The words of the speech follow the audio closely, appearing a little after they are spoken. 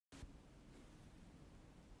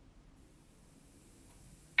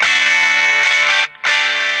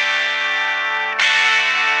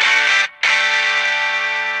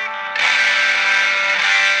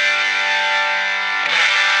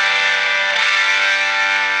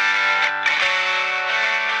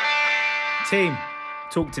Team,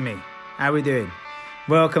 talk to me. How we doing?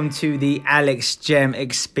 Welcome to the Alex Gem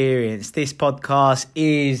Experience. This podcast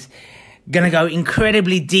is going to go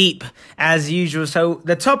incredibly deep as usual. So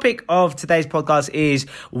the topic of today's podcast is,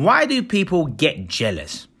 why do people get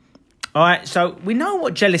jealous? All right, so we know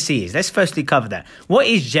what jealousy is. Let's firstly cover that. What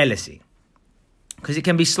is jealousy? Because it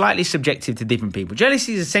can be slightly subjective to different people.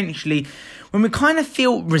 Jealousy is essentially when we kind of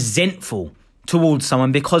feel resentful towards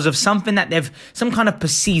someone because of something that they've, some kind of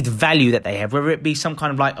perceived value that they have, whether it be some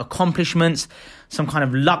kind of like accomplishments, some kind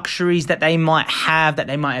of luxuries that they might have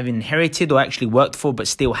inherited or actually worked for but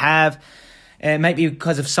still have. Maybe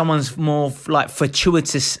because of someone's more like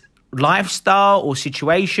fortuitous lifestyle or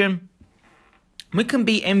situation. We can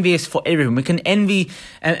be envious for everyone. We can envy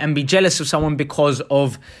and be jealous of someone because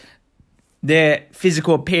of their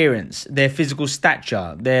physical appearance, their physical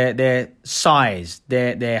stature, their size,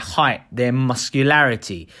 their height, their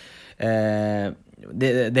muscularity, their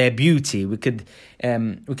beauty. We could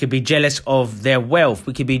be jealous of their wealth.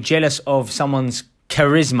 We could be jealous of someone's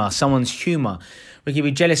charisma, someone's humor. We could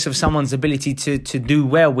be jealous of someone's ability to do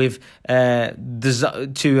well with to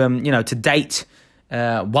date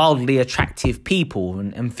wildly attractive people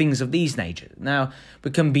and things of these nature. Now, we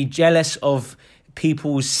can be jealous of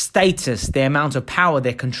people's status, their amount of power,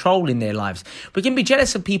 their control in their lives. We can be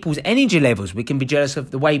jealous of people's energy levels. We can be jealous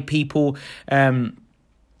of the way people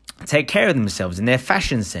take care of themselves and their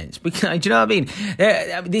fashion sense. We can, do you know what I mean?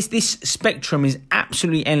 This spectrum is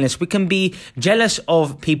absolutely endless. We can be jealous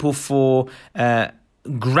of people for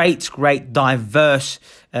great diverse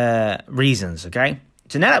reasons. Okay,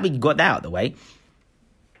 so now that we got that out of the way,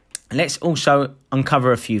 let's also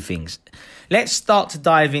uncover a few things. Let's start to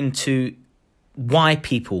dive into why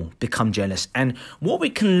people become jealous and what we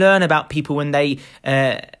can learn about people when they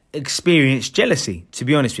experience jealousy, to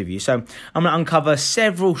be honest with you. So I'm going to uncover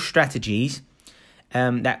several strategies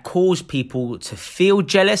that cause people to feel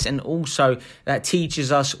jealous, and also that teaches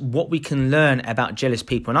us what we can learn about jealous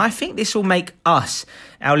people. And I think this will make us,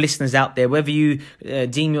 our listeners out there, whether you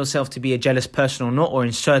deem yourself to be a jealous person or not, or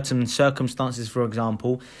in certain circumstances, for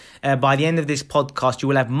example, by the end of this podcast, you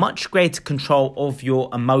will have much greater control of your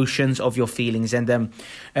emotions, of your feelings, and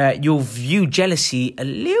you'll view jealousy a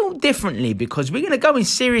little differently, because we're going to go in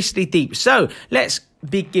seriously deep. So let's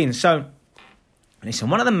begin. So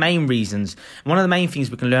listen, one of the main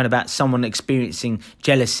things we can learn about someone experiencing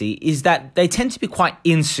jealousy is that they tend to be quite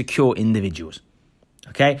insecure individuals,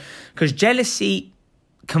 okay? Because jealousy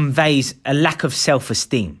conveys a lack of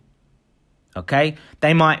self-esteem, okay?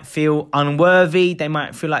 They might feel unworthy, they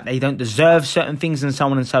might feel like they don't deserve certain things and so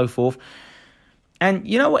on and so forth. And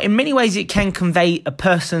you know what? In many ways, it can convey a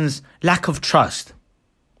person's lack of trust.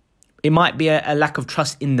 It might be a lack of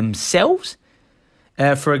trust in themselves.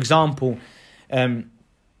 For example,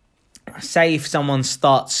 say if someone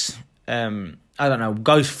starts,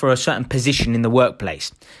 goes for a certain position in the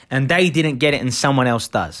workplace and they didn't get it and someone else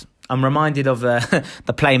does. I'm reminded of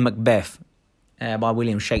the play Macbeth by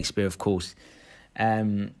William Shakespeare, of course.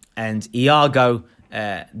 And Iago,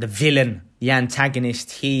 the villain, the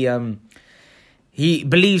antagonist, he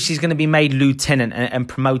believes he's going to be made lieutenant and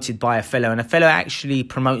promoted by a fellow. And a fellow actually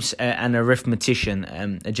promotes an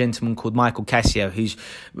arithmetician, a gentleman called Michael Cassio, who's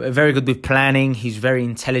very good with planning. He's very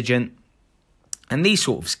intelligent and these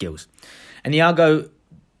sort of skills. And Iago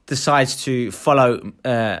decides to follow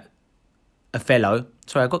a fellow.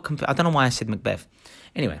 Sorry, I don't know why I said Macbeth.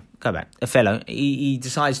 Anyway, go back. A fellow. He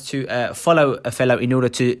decides to follow a fellow in order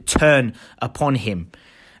to turn upon him.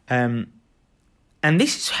 And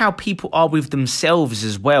this is how people are with themselves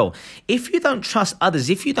as well. If you don't trust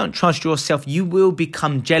others, if you don't trust yourself, you will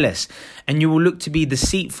become jealous and you will look to be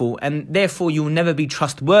deceitful, and therefore you will never be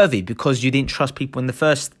trustworthy because you didn't trust people in the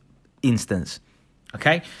first instance.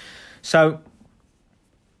 Okay? So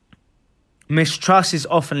mistrust is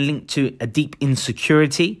often linked to a deep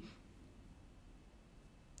insecurity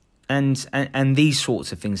and these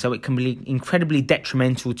sorts of things. So it can be incredibly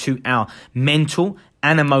detrimental to our mental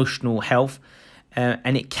and emotional health.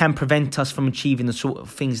 And it can prevent us from achieving the sort of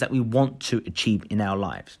things that we want to achieve in our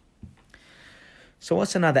lives. So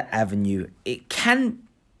what's another avenue? It can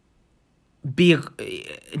be,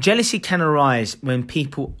 jealousy can arise when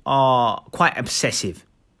people are quite obsessive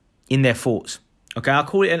in their thoughts. Okay, I'll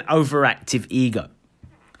call it an overactive ego.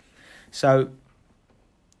 So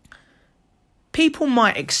people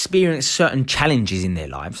might experience certain challenges in their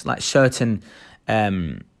lives, like certain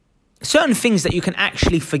things that you can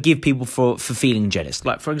actually forgive people for feeling jealous.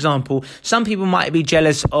 Like, for example, some people might be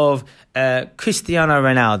jealous of Cristiano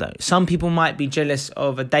Ronaldo. Some people might be jealous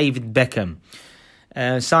of a David Beckham.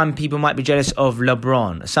 Some people might be jealous of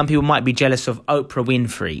LeBron. Some people might be jealous of Oprah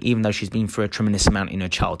Winfrey, even though she's been through a tremendous amount in her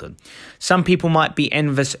childhood. Some people might be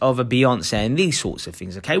envious of a Beyonce and these sorts of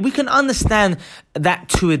things, okay? We can understand that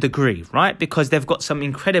to a degree, right? Because they've got some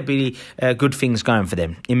incredibly good things going for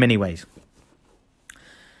them in many ways.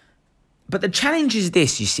 But the challenge is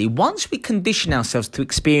this, you see. Once we condition ourselves to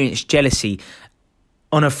experience jealousy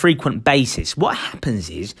on a frequent basis, what happens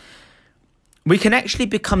is we can actually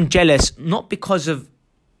become jealous not because of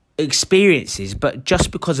experiences, but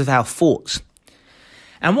just because of our thoughts.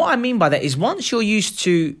 And what I mean by that is once you're used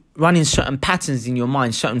to running certain patterns in your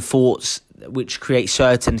mind, certain thoughts which create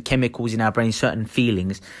certain chemicals in our brain, certain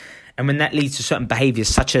feelings, and when that leads to certain behaviors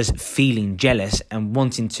such as feeling jealous and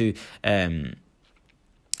wanting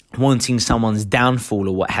someone's downfall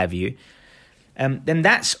or what have you, then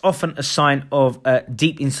that's often a sign of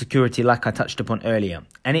deep insecurity, like I touched upon earlier.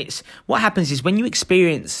 And it's what happens is when you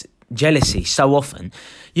experience jealousy so often,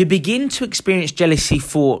 you begin to experience jealousy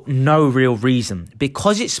for no real reason,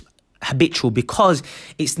 because it's habitual, because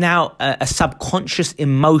it's now a subconscious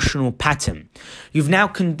emotional pattern. You've now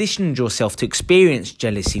conditioned yourself to experience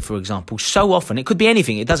jealousy, for example, so often. It could be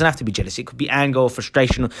anything. It doesn't have to be jealousy. It could be anger or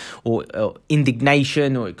frustration or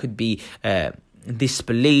indignation, or it could be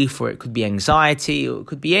disbelief, or it could be anxiety, or it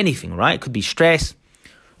could be anything, right? It could be stress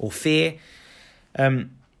or fear,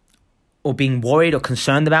 or being worried or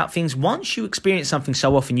concerned about things. Once you experience something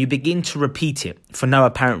so often, you begin to repeat it for no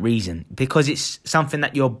apparent reason, because it's something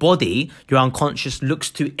that your body, your unconscious,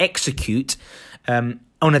 looks to execute on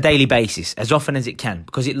a daily basis as often as it can,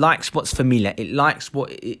 because it likes what's familiar. It likes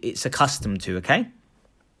what it's accustomed to, okay?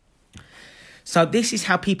 So this is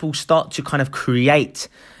how people start to kind of create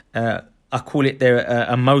I call it their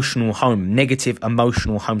emotional home, negative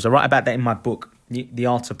emotional homes. I write about that in my book, The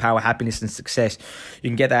Art of Power, Happiness and Success. You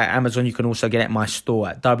can get that at Amazon. You can also get it at my store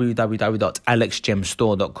at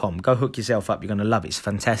www.alexgemstore.com. Go hook yourself up. You're going to love it. It's a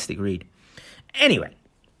fantastic read. Anyway,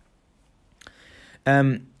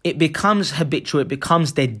 it becomes habitual. It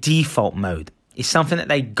becomes their default mode. It's something that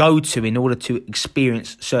they go to in order to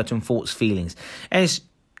experience certain thoughts, feelings. And it's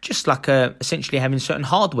just like essentially having certain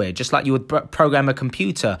hardware, just like you would program a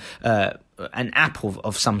computer, an app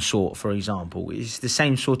of some sort, for example. It's the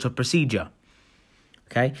same sort of procedure,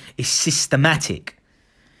 okay? It's systematic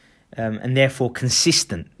and therefore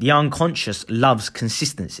consistent. The unconscious loves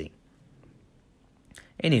consistency.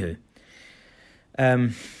 Anywho, where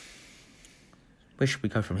should we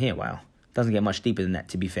go from here? Wow, doesn't get much deeper than that,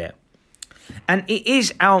 to be fair. And it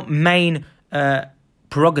is our main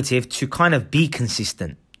prerogative to kind of be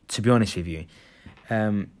consistent, to be honest with you.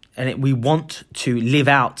 We want to live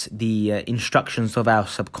out the instructions of our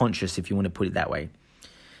subconscious, if you want to put it that way.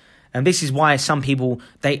 And this is why some people,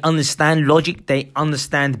 they understand logic, they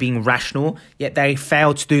understand being rational, yet they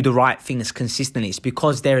fail to do the right things consistently. It's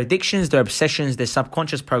because their addictions, their obsessions, their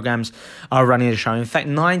subconscious programs are running the show. In fact,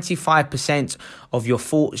 95% of your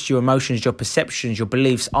thoughts, your emotions, your perceptions, your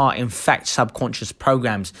beliefs are in fact subconscious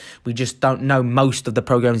programs. We just don't know most of the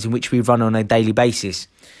programs in which we run on a daily basis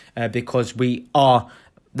because we are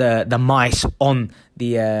the mice on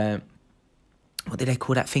the, what do they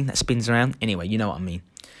call that thing that spins around? Anyway, you know what I mean.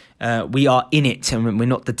 We are in it, and we're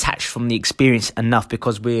not detached from the experience enough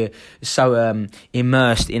because we're so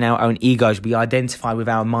immersed in our own egos. We identify with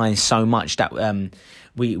our minds so much that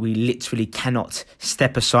we literally cannot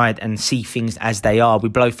step aside and see things as they are. We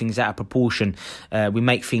blow things out of proportion. We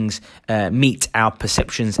make things meet our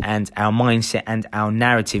perceptions and our mindset and our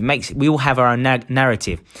narrative. We all have our own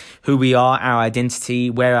narrative, who we are, our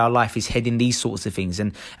identity, where our life is heading, these sorts of things.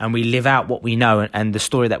 And we live out what we know and the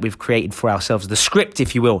story that we've created for ourselves, the script,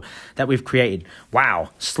 if you will, that we've created. Wow,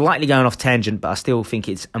 slightly going off tangent, but I still think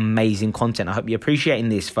it's amazing content. I hope you're appreciating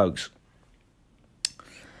this, folks.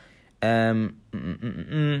 Yeah,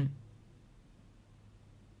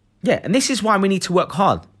 and this is why we need to work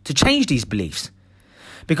hard to change these beliefs,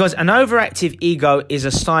 because an overactive ego is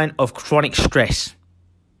a sign of chronic stress.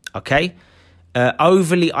 Okay,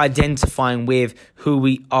 overly identifying with who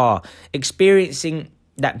we are, experiencing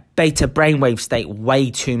that beta brainwave state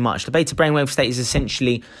way too much. The beta brainwave state is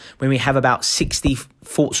essentially when we have about 60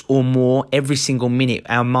 thoughts or more every single minute.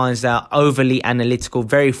 Our minds are overly analytical,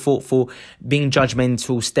 very thoughtful, being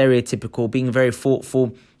judgmental, stereotypical, being very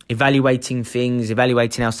thoughtful, evaluating things,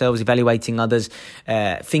 evaluating ourselves, evaluating others,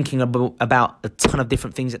 thinking about a ton of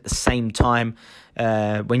different things at the same time.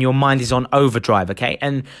 When your mind is on overdrive, okay?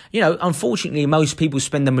 And, unfortunately, most people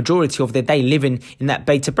spend the majority of their day living in that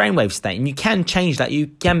beta brainwave state. And you can change that. You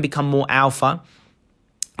can become more alpha,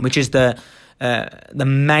 which is the the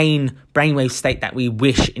main brainwave state that we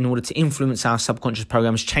wish in order to influence our subconscious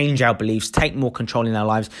programs, change our beliefs, take more control in our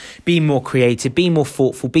lives, be more creative, be more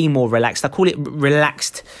thoughtful, be more relaxed. I call it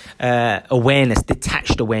relaxed awareness,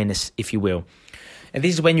 detached awareness, if you will. And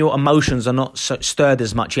this is when your emotions are not so stirred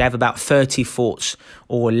as much. You have about 30 thoughts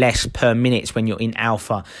or less per minute when you're in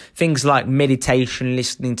alpha. Things like meditation,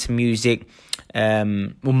 listening to music, or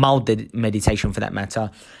mild meditation for that matter,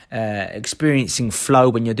 experiencing flow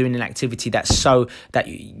when you're doing an activity that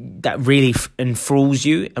really enthralls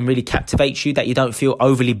you and really captivates you, that you don't feel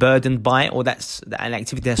overly burdened by it, or that's an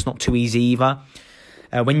activity that's not too easy either.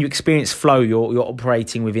 When you experience flow, you're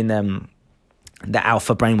operating within the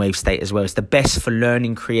alpha brainwave state as well. It's the best for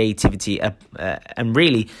learning, creativity, and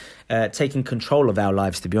really taking control of our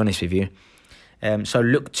lives, to be honest with you. So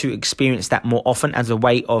look to experience that more often as a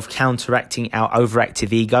way of counteracting our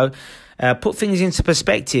overactive ego. Put things into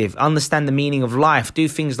perspective, understand the meaning of life, do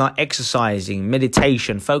things like exercising,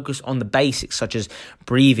 meditation, focus on the basics such as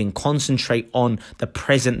breathing, concentrate on the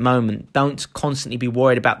present moment. Don't constantly be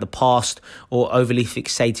worried about the past or overly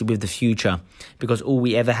fixated with the future, because all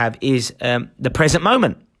we ever have is the present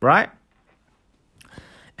moment, right?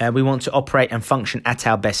 We want to operate and function at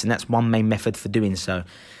our best, and that's one main method for doing so.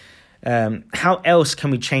 How else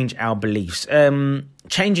can we change our beliefs?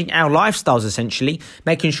 Changing our lifestyles, essentially,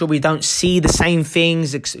 making sure we don't see the same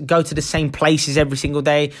things, go to the same places every single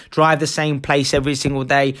day, drive the same place every single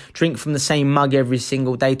day, drink from the same mug every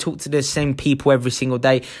single day, talk to the same people every single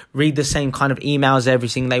day, read the same kind of emails every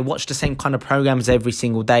single day, watch the same kind of programs every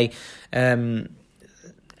single day, and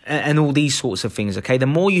all these sorts of things, okay? The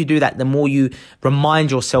more you do that, the more you remind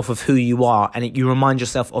yourself of who you are, and you remind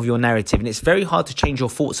yourself of your narrative. And it's very hard to change your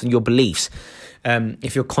thoughts and your beliefs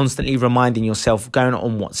if you're constantly reminding yourself, going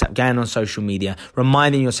on WhatsApp, going on social media,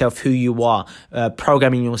 reminding yourself who you are,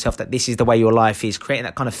 programming yourself that this is the way your life is, creating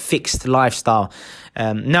that kind of fixed lifestyle.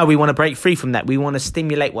 No, we want to break free from that. We want to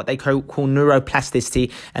stimulate what they call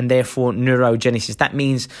neuroplasticity and therefore neurogenesis. That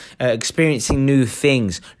means experiencing new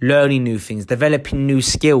things, learning new things, developing new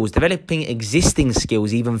skills, developing existing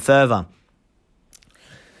skills even further.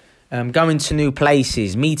 Going to new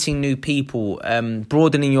places, meeting new people,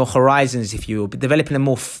 broadening your horizons, if you will, developing a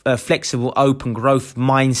more flexible, open growth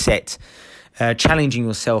mindset, challenging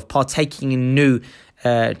yourself, partaking in new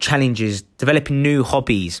challenges, developing new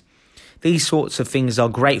hobbies. These sorts of things are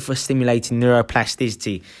great for stimulating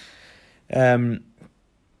neuroplasticity.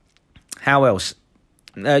 How else?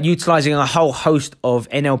 Utilizing a whole host of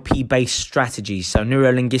NLP-based strategies. So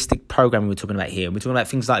neuro-linguistic programming we're talking about here. We're talking about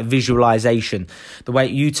things like visualization, the way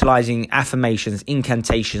utilizing affirmations,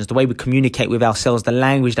 incantations, the way we communicate with ourselves, the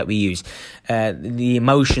language that we use, the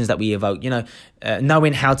emotions that we evoke,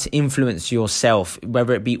 knowing how to influence yourself,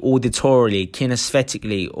 whether it be auditorily,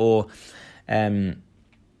 kinesthetically, or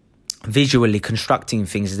visually constructing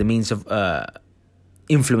things as a means of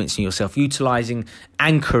influencing yourself, utilizing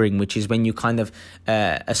anchoring, which is when you kind of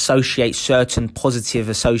associate certain positive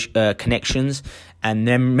connections and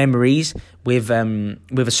memories with a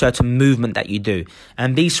certain movement that you do.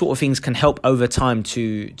 And these sort of things can help over time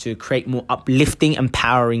to create more uplifting,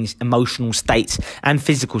 empowering emotional states and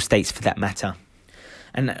physical states for that matter.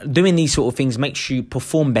 And doing these sort of things makes you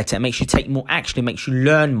perform better, it makes you take more action, it makes you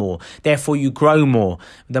learn more. Therefore, you grow more.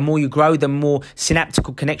 The more you grow, the more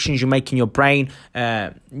synaptical connections you make in your brain.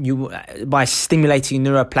 By stimulating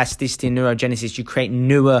neuroplasticity and neurogenesis, you create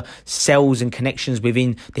newer cells and connections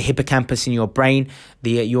within the hippocampus in your brain,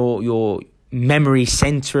 your memory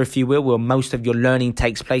center, if you will, where most of your learning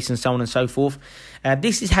takes place, and so on and so forth.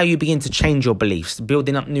 This is how you begin to change your beliefs,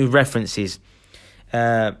 building up new references,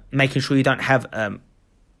 making sure you don't have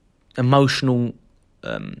emotional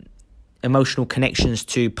connections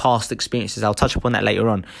to past experiences. I'll touch upon that later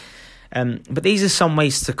on. But these are some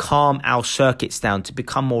ways to calm our circuits down, to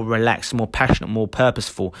become more relaxed, more passionate, more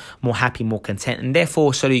purposeful, more happy, more content, and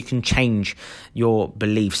therefore so that you can change your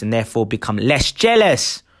beliefs and therefore become less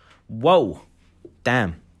jealous. Whoa,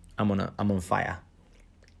 damn, I'm on fire.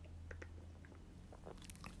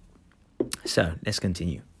 So let's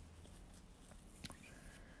continue.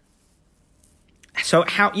 So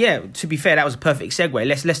to be fair, that was a perfect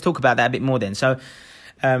segue. Let's talk about that a bit more then. So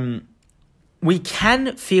we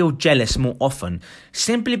can feel jealous more often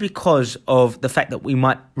simply because of the fact that we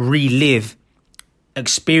might relive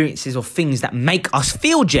experiences or things that make us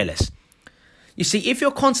feel jealous. You see, if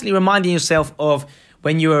you're constantly reminding yourself of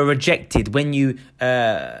when you were rejected, when you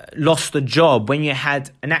lost a job, when you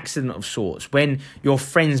had an accident of sorts, when your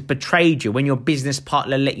friends betrayed you, when your business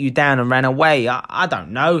partner let you down and ran away, I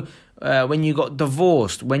don't know, when you got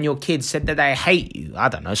divorced, when your kids said that they hate you. I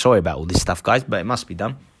don't know. Sorry about all this stuff, guys, but it must be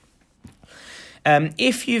done.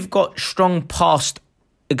 If you've got strong past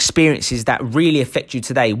experiences that really affect you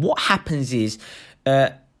today, what happens is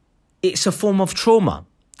it's a form of trauma.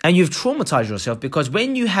 And you've traumatized yourself, because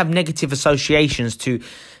when you have negative associations to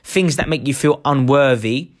things that make you feel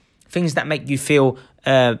unworthy, things that make you feel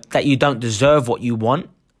that you don't deserve what you want,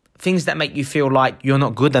 things that make you feel like you're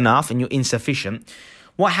not good enough and you're insufficient,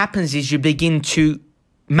 what happens is you begin to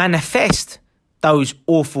manifest those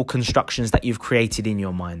awful constructions that you've created in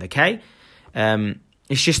your mind, okay?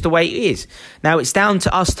 It's just the way it is. Now, it's down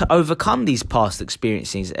to us to overcome these past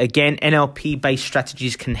experiences. Again, NLP-based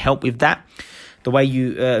strategies can help with that. The way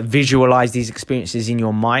you visualize these experiences in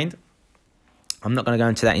your mind. I'm not going to go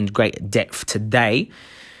into that in great depth today.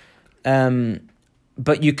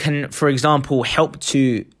 But you can, for example, help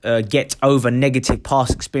to get over negative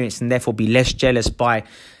past experience and therefore be less jealous by,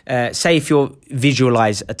 say, if you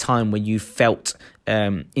visualize a time when you felt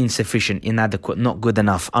insufficient, inadequate, not good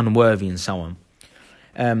enough, unworthy, and so on.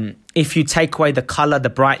 If you take away the color, the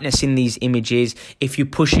brightness in these images, if you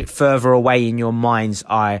push it further away in your mind's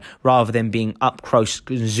eye rather than being up close,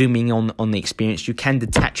 zooming on the experience, you can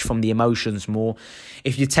detach from the emotions more.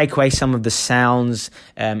 If you take away some of the sounds,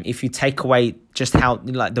 if you take away just how,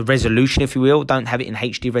 like, the resolution, if you will, don't have it in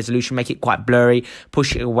HD resolution, make it quite blurry,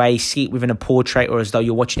 push it away, see it within a portrait or as though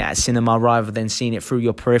you're watching it at a cinema rather than seeing it through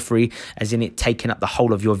your periphery, as in it taking up the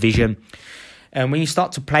whole of your vision. And when you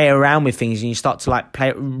start to play around with things and you start to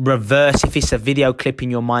reverse, if it's a video clip in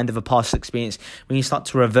your mind of a past experience, when you start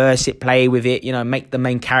to reverse it, play with it, make the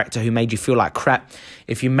main character who made you feel like crap.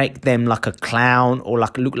 If you make them like a clown or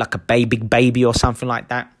look like a big baby or something like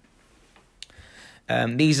that.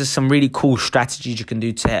 These are some really cool strategies you can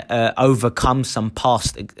do to overcome some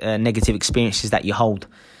past negative experiences that you hold.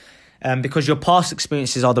 Because your past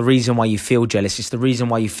experiences are the reason why you feel jealous. It's the reason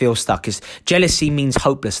why you feel stuck. Jealousy means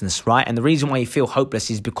hopelessness, right? And the reason why you feel hopeless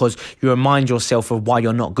is because you remind yourself of why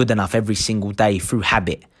you're not good enough every single day through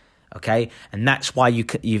habit, okay? And that's why you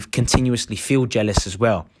continuously feel jealous as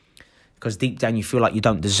well, because deep down you feel like you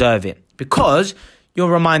don't deserve it, because you're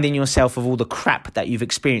reminding yourself of all the crap that you've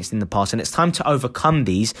experienced in the past. And it's time to overcome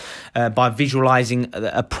these by visualizing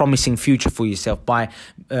a promising future for yourself, by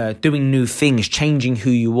doing new things, changing who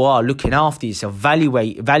you are, looking after yourself,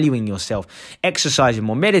 valuing yourself, exercising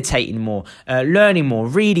more, meditating more, learning more,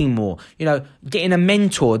 reading more, getting a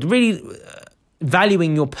mentor, really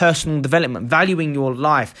valuing your personal development, valuing your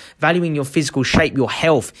life, valuing your physical shape, your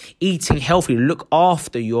health, eating healthy, look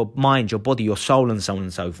after your mind, your body, your soul, and so on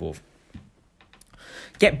and so forth.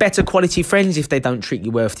 Get better quality friends if they don't treat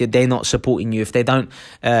you well, if they're not supporting you, if they don't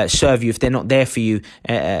serve you, if they're not there for you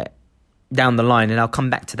down the line. And I'll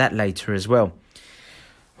come back to that later as well.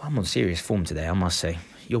 I'm on serious form today, I must say.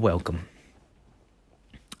 You're welcome.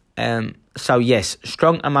 So yes,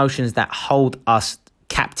 strong emotions that hold us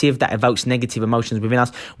captive, that evokes negative emotions within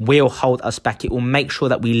us, will hold us back. It will make sure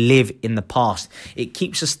that we live in the past. It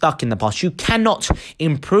keeps us stuck in the past. You cannot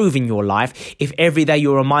improve in your life if every day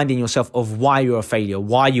you're reminding yourself of why you're a failure,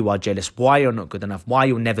 why you are jealous, why you're not good enough, why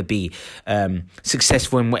you'll never be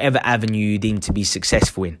successful in whatever avenue you deem to be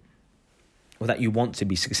successful in, or that you want to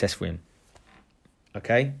be successful in.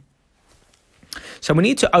 Okay? So we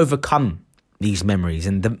need to overcome these memories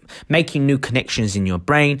and making new connections in your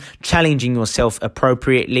brain, challenging yourself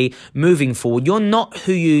appropriately, moving forward. You're not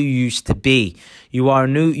who you used to be.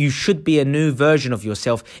 You should be a new version of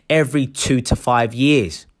yourself every 2 to 5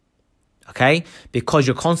 years. Okay? Because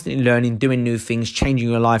you're constantly learning, doing new things, changing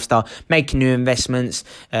your lifestyle, making new investments,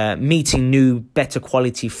 meeting new, better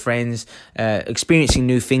quality friends, experiencing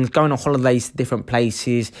new things, going on holidays to different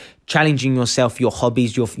places, challenging yourself, your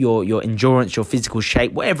hobbies, your endurance, your physical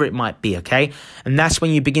shape, whatever it might be, okay? And that's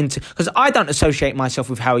when you begin to... Because I don't associate myself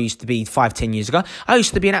with how I used to be 5-10 years ago. I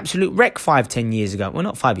used to be an absolute wreck 5-10 years ago. Well,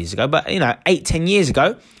 not 5 years ago, but, 8-10 years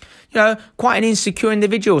ago. Quite an insecure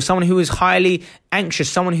individual, someone who was highly anxious,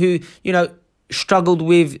 someone who, struggled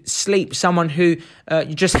with sleep, someone who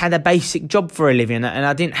just had a basic job for a living, and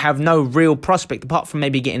I didn't have no real prospect apart from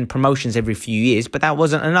maybe getting promotions every few years, but that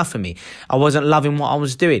wasn't enough for me. I wasn't loving what I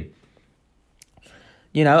was doing.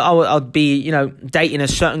 I'd be, dating a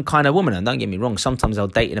certain kind of woman. And don't get me wrong, sometimes I'll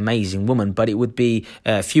date an amazing woman, but it would be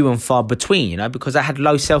few and far between, because I had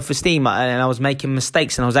low self-esteem and I was making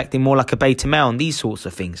mistakes and I was acting more like a beta male and these sorts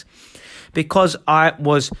of things. Because I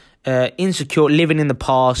was insecure, living in the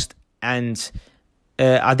past, and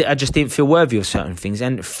I just didn't feel worthy of certain things.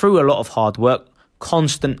 And through a lot of hard work,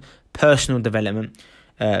 constant personal development,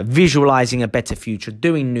 visualizing a better future,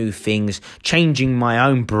 doing new things, changing my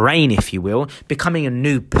own brain, if you will, becoming a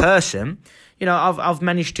new person, I've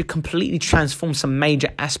managed to completely transform some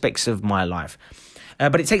major aspects of my life.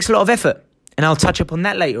 But it takes a lot of effort, and I'll touch upon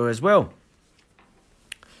that later as well.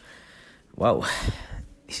 Whoa,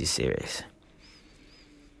 this is serious.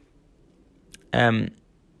 Yeah,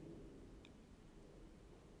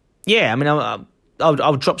 I mean,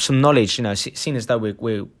 I'll drop some knowledge, seeing as though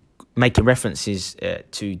we're making references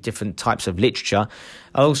to different types of literature.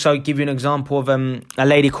 I'll also give you an example of a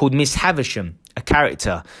lady called Miss Havisham, a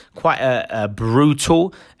character, quite a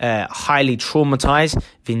brutal, highly traumatized,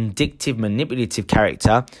 vindictive, manipulative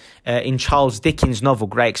character in Charles Dickens' novel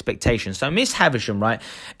Great Expectations. So Miss Havisham, right,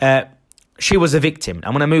 she was a victim.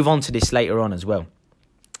 I'm going to move on to this later on as well.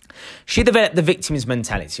 She developed the victim's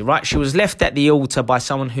mentality, right? She was left at the altar by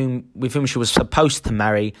someone with whom she was supposed to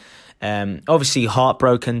marry. Obviously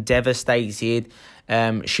heartbroken, devastated.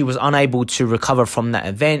 She was unable to recover from that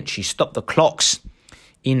event. She stopped the clocks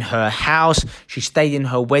in her house. She stayed in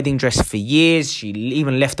her wedding dress for years. She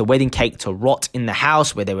even left the wedding cake to rot in the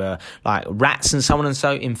house where there were like rats and so on and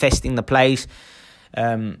so infesting the place.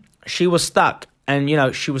 She was stuck, and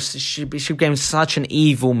she became such an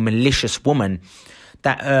evil, malicious woman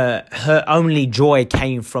that her only joy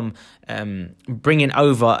came from bringing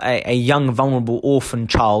over a young, vulnerable orphan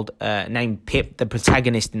child named Pip, the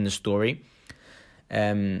protagonist in the story.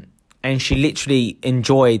 And she literally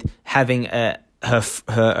enjoyed having her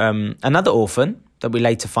another orphan that we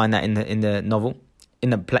later find that in the novel,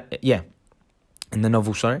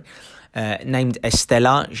 named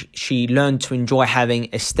Estella. She learned to enjoy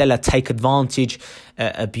having Estella take advantage,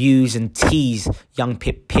 abuse and tease young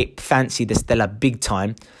Pip. Pip fancied Estella big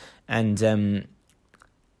time, and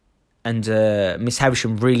Miss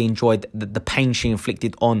Havisham really enjoyed the pain she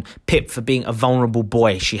inflicted on Pip for being a vulnerable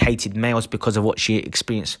boy. She hated males because of what she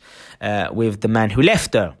experienced with the man who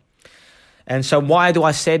left her. And so why do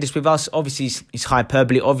I say this with us? Obviously, it's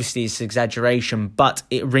hyperbole. Obviously, it's exaggeration, but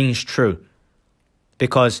it rings true.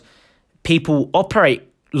 Because people operate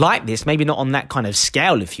like this, maybe not on that kind of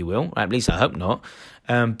scale, if you will, or at least I hope not,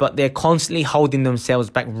 but they're constantly holding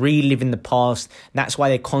themselves back, reliving the past. That's why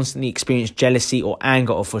they constantly experience jealousy or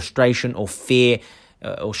anger or frustration or fear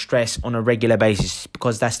or stress on a regular basis,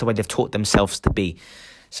 because that's the way they've taught themselves to be.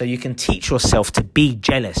 So you can teach yourself to be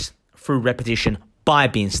jealous through repetition by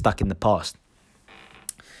being stuck in the past.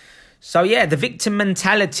 So yeah, the victim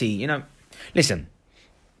mentality, listen,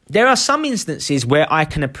 there are some instances where I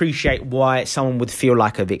can appreciate why someone would feel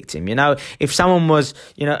like a victim. If someone was,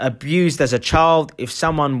 abused as a child, if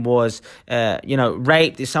someone was,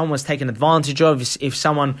 raped, if someone was taken advantage of, if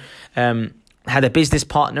someone had a business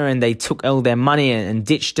partner and they took all their money and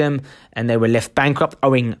ditched them and they were left bankrupt,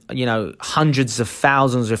 owing, hundreds of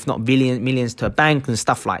thousands, if not millions to a bank and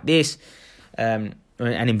stuff like this, and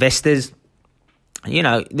investors.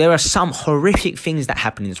 There are some horrific things that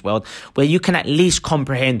happen in this world where you can at least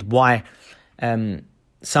comprehend why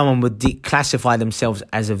someone would classify themselves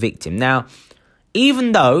as a victim. Now,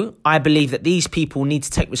 even though I believe that these people need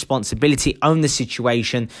to take responsibility, own the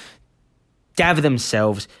situation, gather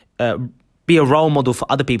themselves, be a role model for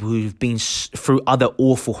other people who've been through other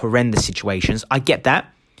awful, horrendous situations, I get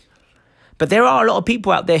that. But there are a lot of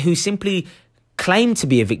people out there who simply claim to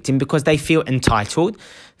be a victim because they feel entitled.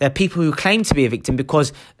 There are people who claim to be a victim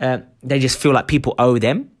because they just feel like people owe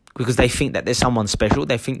them, because they think that they're someone special.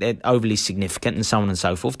 They think they're overly significant and so on and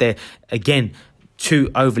so forth. They're, again, too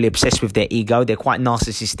overly obsessed with their ego. They're quite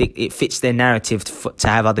narcissistic. It fits their narrative to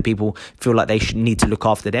have other people feel like they should need to look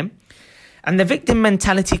after them. And the victim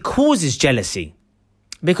mentality causes jealousy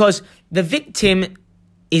because the victim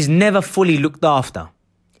is never fully looked after,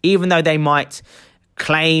 even though they might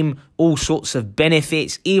claim all sorts of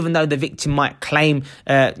benefits, even though the victim might claim,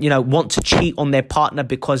 want to cheat on their partner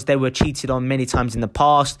because they were cheated on many times in the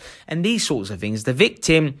past, and these sorts of things. The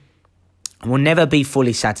victim will never be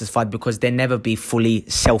fully satisfied because they'll never be fully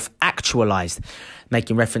self-actualized,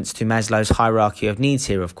 making reference to Maslow's hierarchy of needs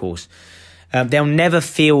here, of course. They'll never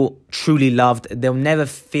feel truly loved. They'll never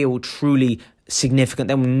feel truly significant.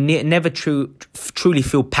 They will never truly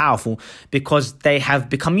feel powerful because they have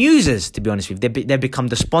become users, to be honest with you. They become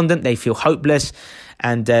despondent, they feel hopeless,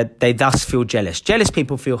 and they thus feel jealous. Jealous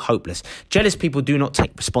people feel hopeless. Jealous people do not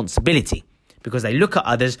take responsibility because they look at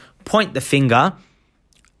others, point the finger,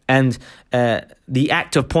 and the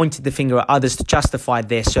act of pointing the finger at others to justify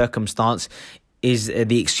their circumstance is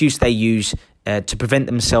the excuse they use to prevent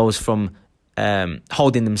themselves from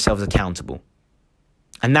holding themselves accountable.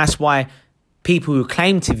 And that's why people who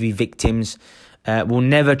claim to be victims will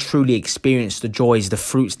never truly experience the joys, the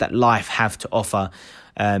fruits that life have to offer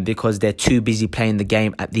because they're too busy playing the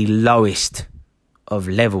game at the lowest of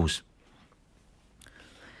levels.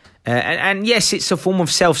 And yes, it's a form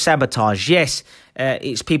of self-sabotage. Yes,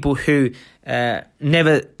 It's people who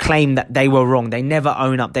never claim that they were wrong. They never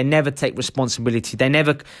own up. They never take responsibility. They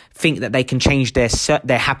never think that they can change their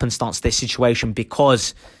happenstance, their situation,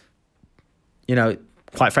 because,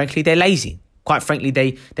 quite frankly, they're lazy. Quite frankly,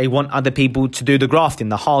 they want other people to do the grafting,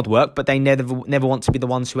 the hard work, but they never want to be the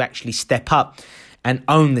ones who actually step up and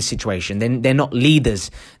own the situation. They're not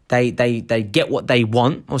leaders. They get what they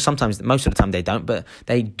want, or sometimes, most of the time they don't, but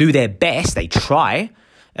they do their best. They try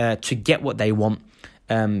to get what they want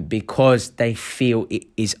because they feel it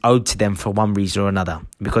is owed to them for one reason or another,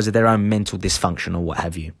 because of their own mental dysfunction or what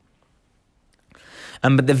have you.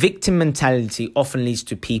 But the victim mentality often leads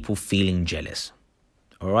to people feeling jealous.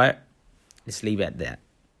 All right? Let's leave it at that.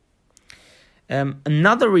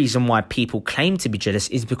 Another reason why people claim to be jealous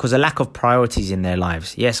is because of lack of priorities in their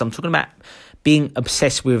lives. Yes, I'm talking about being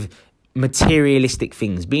obsessed with materialistic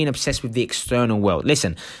things, being obsessed with the external world.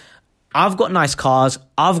 Listen, I've got nice cars,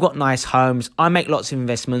 I've got nice homes, I make lots of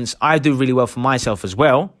investments, I do really well for myself as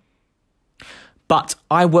well. But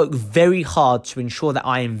I work very hard to ensure that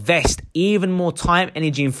I invest even more time,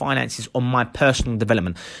 energy and finances on my personal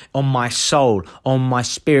development, on my soul, on my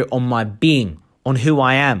spirit, on my being, on who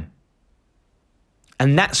I am.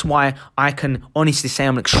 And that's why I can honestly say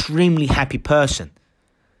I'm an extremely happy person.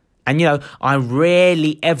 And, I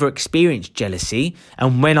rarely ever experience jealousy.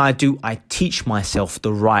 And when I do, I teach myself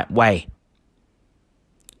the right way.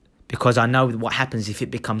 Because I know what happens if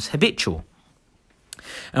it becomes habitual.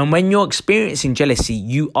 And when you're experiencing jealousy,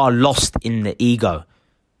 you are lost in the ego.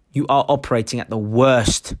 You are operating at the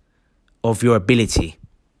worst of your ability.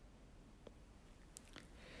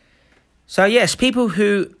 So yes, people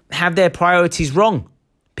who have their priorities wrong,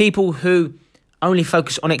 people who only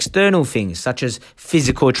focus on external things, such as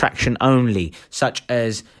physical attraction only, such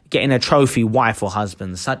as getting a trophy wife or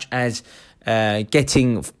husband, such as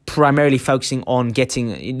primarily focusing on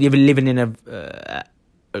living in a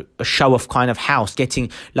show-off kind of house, getting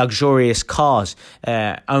luxurious cars,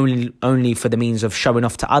 only for the means of showing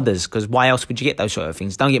off to others. Because why else would you get those sort of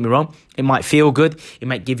things? Don't get me wrong. It might feel good. It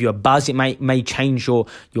might give you a buzz. It may change your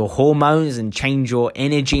hormones and change your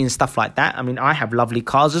energy and stuff like that. I mean, I have lovely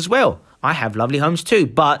cars as well. I have lovely homes too.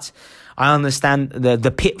 But I understand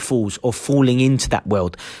the pitfalls of falling into that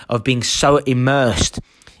world, of being so immersed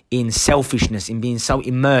in selfishness, in being so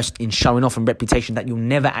immersed in showing off and reputation that you'll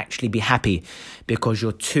never actually be happy because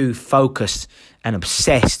you're too focused and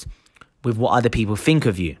obsessed with what other people think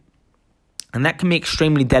of you. And that can be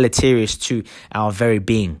extremely deleterious to our very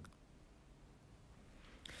being.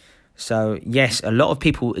 So yes, a lot of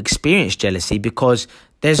people experience jealousy because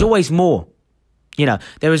there's always more.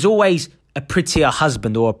 There is always a prettier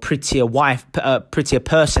husband or a prettier wife, a prettier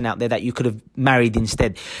person out there that you could have married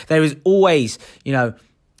instead. There is always,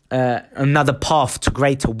 another path to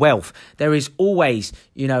greater wealth. There is always,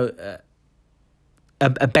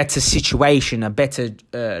 a better situation, a better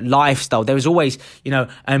lifestyle. There is always,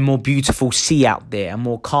 a more beautiful sea out there, a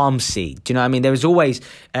more calm sea. Do you know what I mean? There is always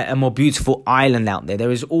a more beautiful island out there.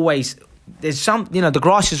 There's some, the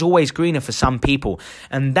grass is always greener for some people.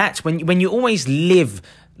 And that's when you always live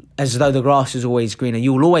as though the grass is always greener,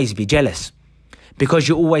 you will always be jealous. Because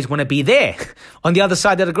you always want to be there on the other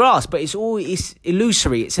side of the grass. But it's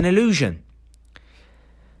illusory. It's an illusion.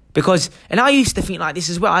 And I used to think like this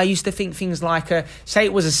as well. I used to think things like, say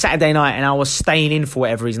it was a Saturday night and I was staying in for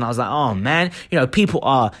whatever reason. I was like, oh man, people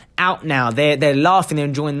are out now. They're laughing. They're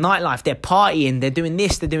enjoying nightlife. They're partying. They're doing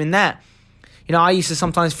this. They're doing that. I used to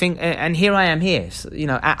sometimes think, and here I am here,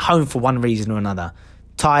 at home for one reason or another.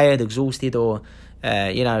 Tired, exhausted, or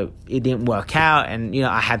it didn't work out, and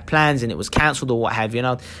I had plans and it was cancelled or what have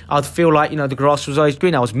you. I'd feel like the grass was always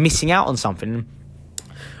green. I was missing out on something.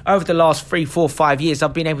 Over the last 3, 4, 5 years,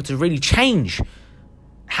 I've been able to really change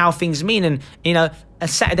how things mean. And a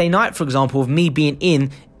Saturday night, for example, of me being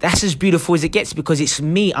in, that's as beautiful as it gets because it's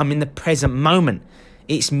me. I'm in the present moment.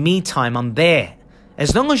 It's me time. I'm there.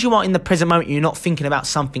 As long as you are in the present moment, you're not thinking about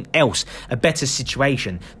something else, a better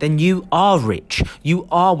situation, then you are rich. You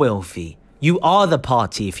are wealthy. You are the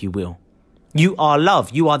party, if you will. You are love.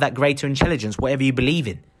 You are that greater intelligence, whatever you believe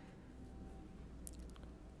in.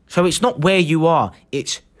 So it's not where you are,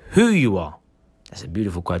 it's who you are. That's a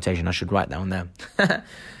beautiful quotation. I should write that on there.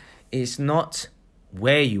 It's not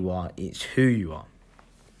where you are, it's who you are.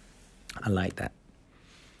 I like that.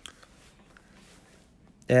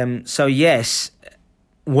 So yes,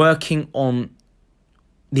 working on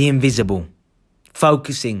the invisible,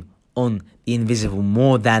 focusing on the invisible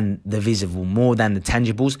more than the visible, more than the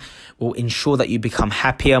tangibles, will ensure that you become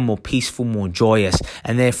happier, more peaceful, more joyous,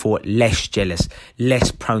 and therefore less jealous,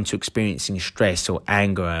 less prone to experiencing stress or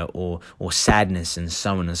anger or sadness and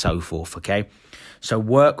so on and so forth, okay? So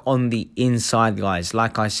work on the inside, guys.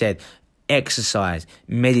 Like I said, exercise,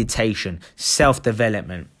 meditation,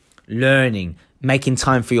 self-development, learning, making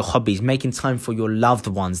time for your hobbies, making time for your loved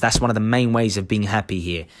ones. That's one of the main ways of being happy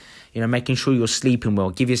here. You know, making sure you're sleeping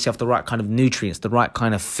well, give yourself the right kind of nutrients, the right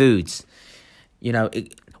kind of foods. You know,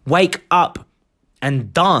 wake up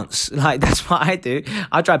and dance. Like, that's what I do.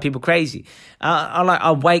 I drive people crazy.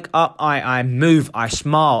 I wake up, I move, I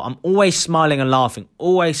smile. I'm always smiling and laughing,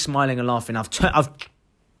 always smiling and laughing. I've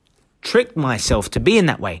tricked myself to be in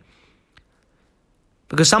that way.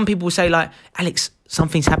 Because some people say, like, Alex,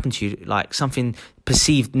 something's happened to you, like something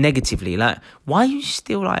perceived negatively. Like, why are you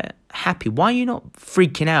still, like, happy? Why are you not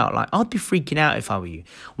freaking out? Like, I'd be freaking out if I were you.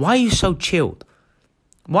 Why are you so chilled?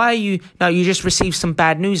 Why are you... No, you just received some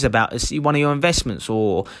bad news about one of your investments,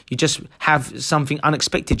 or you just have something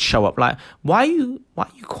unexpected show up. Like, why are you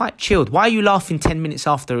quite chilled? Why are you laughing 10 minutes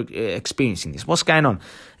after experiencing this? What's going on?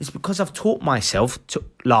 It's because I've taught myself to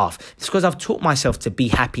laugh. It's because I've taught myself to be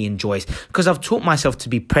happy and joyous. Because I've taught myself to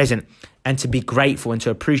be present and to be grateful and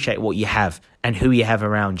to appreciate what you have and who you have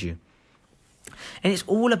around you. And it's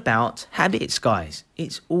all about habits, guys.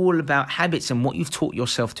 It's all about habits and what you've taught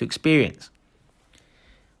yourself to experience.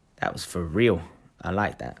 That was for real. I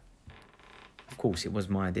like that. Of course, it was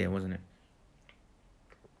my idea, wasn't it?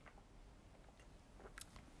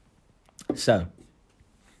 So,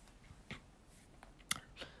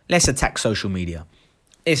 let's attack social media.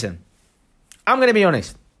 Listen, I'm going to be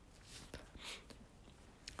honest.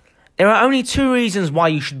 There are only 2 reasons why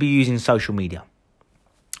you should be using social media.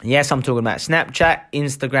 Yes, I'm talking about Snapchat,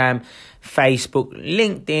 Instagram, Facebook,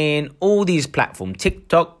 LinkedIn, all these platforms,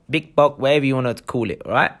 TikTok, Big Bok, whatever you want to call it,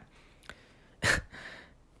 all right?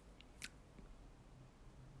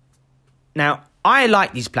 Now, I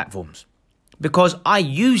like these platforms because I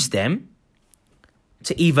use them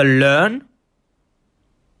to either learn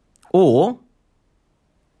or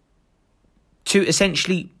to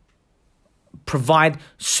essentially provide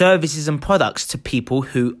services and products to people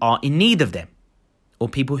who are in need of them or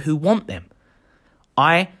people who want them.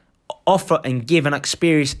 I offer and give and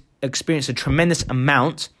experience a tremendous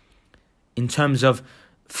amount in terms of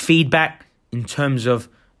feedback, in terms of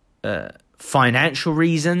financial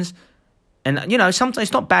reasons. And, you know, sometimes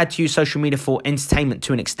it's not bad to use social media for entertainment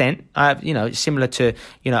to an extent. It's similar to,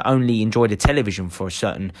 only enjoy the television for a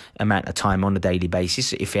certain amount of time on a daily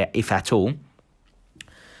basis, if at all.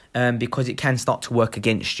 Because it can start to work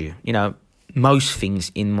against you. Most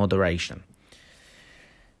things in moderation.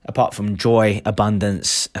 Apart from joy,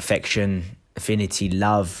 abundance, affection, affinity,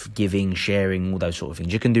 love, giving, sharing, all those sort of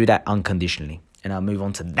things. You can do that unconditionally. And I'll move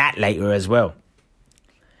on to that later as well.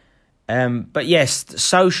 But yes,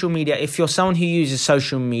 social media, if you're someone who uses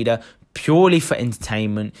social media purely for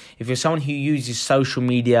entertainment, if you're someone who uses social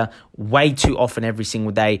media way too often every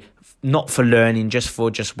single day, not for learning, just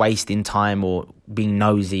wasting time or being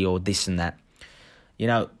nosy or this and that,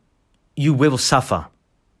 you will suffer.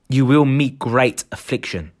 You will meet great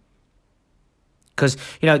affliction. Because,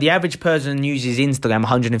 the average person uses Instagram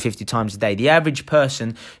 150 times a day. The average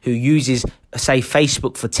person who uses, say,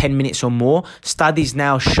 Facebook for 10 minutes or more, studies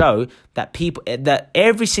now show that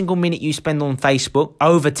every single minute you spend on Facebook,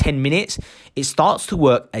 over 10 minutes, it starts to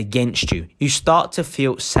work against you. You start to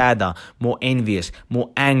feel sadder, more envious,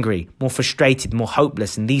 more angry, more frustrated, more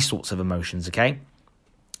hopeless, and these sorts of emotions, okay?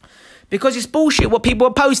 Because it's bullshit what people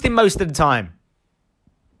are posting most of the time.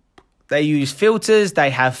 They use filters, they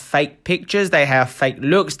have fake pictures, they have fake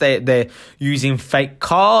looks, they're using fake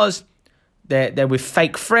cars, they're with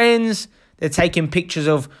fake friends, they're taking pictures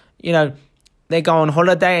of, they go on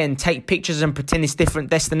holiday and take pictures and pretend it's different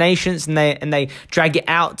destinations, and they drag it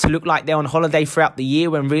out to look like they're on holiday throughout the year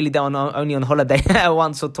when really they're only on holiday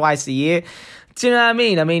once or twice a year. Do you know what I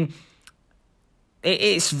mean? I mean,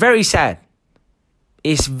 it's very sad.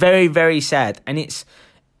 It's very, very sad. And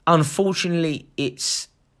unfortunately, it's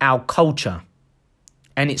our culture,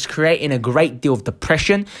 and it's creating a great deal of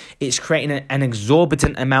depression. It's creating an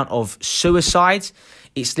exorbitant amount of suicides.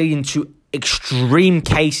 It's leading to extreme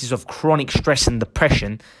cases of chronic stress and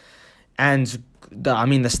depression. And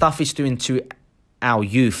the stuff it's doing to our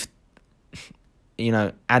youth,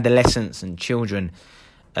 adolescents and children,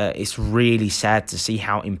 it's really sad to see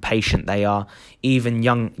how impatient they are. Even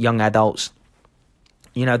young adults,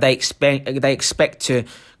 they expect to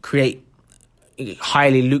create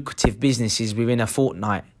highly lucrative businesses within a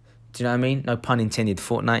fortnight. Do you know what I mean? No pun intended.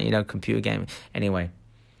 Fortnite, computer game. Anyway,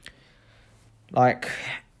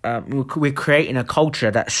 we're creating a culture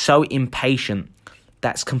that's so impatient,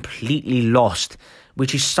 that's completely lost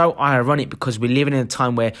which is so ironic because we're living in a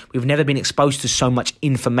time where we've never been exposed to so much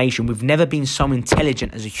information. We've never been so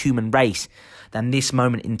intelligent as a human race than this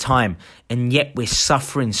moment in time. And yet we're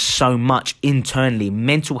suffering so much internally.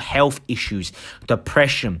 Mental health issues,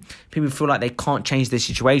 depression. People feel like they can't change their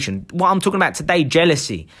situation. What I'm talking about today,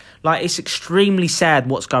 jealousy. Like, it's extremely sad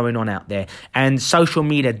what's going on out there. And social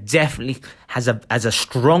media definitely has a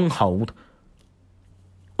stronghold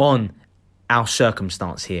on our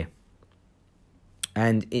circumstance here.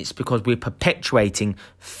 And it's because we're perpetuating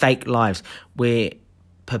fake lives. We're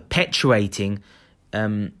perpetuating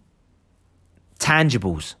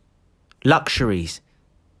tangibles, luxuries.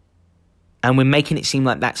 And we're making it seem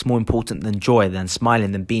like that's more important than joy, than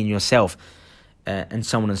smiling, than being yourself, and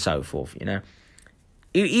so on and so forth, you know.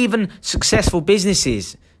 Even successful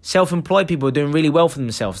businesses, self-employed people are doing really well for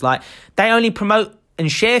themselves. Like, they only promote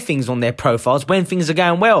and share things on their profiles when things are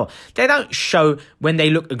going well. They don't show when they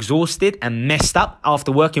look exhausted and messed up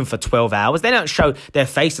after working for 12 hours. They don't show their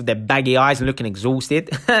face with their baggy eyes and looking exhausted.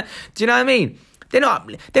 Do you know what I mean? They're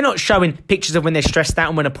not showing pictures of when they're stressed out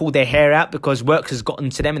and when they pull their hair out because work has gotten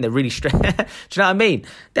to them and they're really stressed. Do you know what I mean?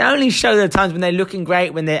 They only show the times when they're looking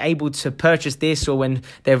great, when they're able to purchase this, or when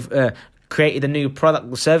they've created a new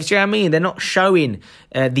product or service. Do you know what I mean? They're not showing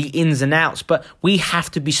the ins and outs, but we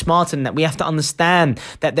have to be smarter than that. We have to understand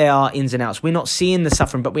that there are ins and outs. We're not seeing the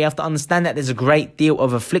suffering, but we have to understand that there's a great deal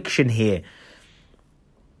of affliction here.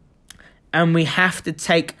 And we have to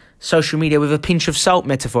take social media with a pinch of salt,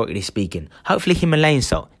 metaphorically speaking. Hopefully Himalayan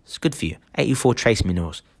salt. It's good for you. 84 trace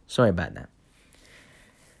minerals. Sorry about that.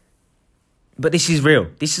 But this is real.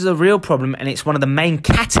 This is a real problem, and it's one of the main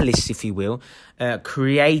catalysts, if you will,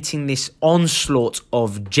 creating this onslaught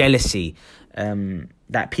of jealousy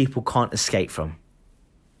that people can't escape from.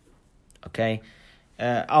 Okay?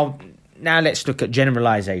 Now let's look at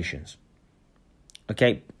generalizations.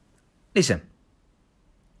 Okay? Listen.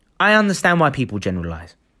 I understand why people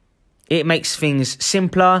generalize. It makes things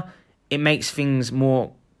simpler. It makes things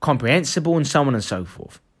more comprehensible, and so on and so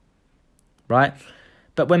forth. Right?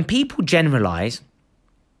 But when people generalize,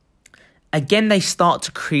 again, they start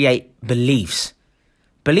to create beliefs.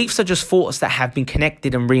 Beliefs are just thoughts that have been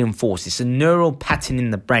connected and reinforced. It's a neural pattern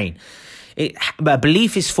in the brain. A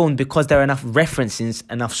belief is formed because there are enough references,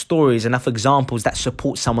 enough stories, enough examples that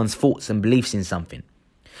support someone's thoughts and beliefs in something.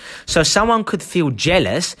 So someone could feel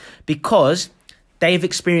jealous because they've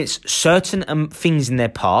experienced certain things in their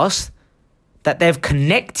past that they've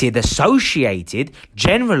connected, associated,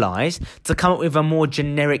 generalized to come up with a more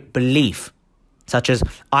generic belief, such as,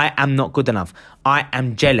 I am not good enough, I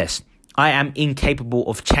am jealous, I am incapable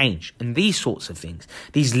of change, and these sorts of things,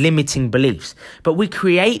 these limiting beliefs. But we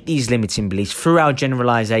create these limiting beliefs through our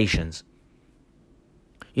generalizations.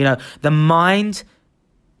 You know, the mind,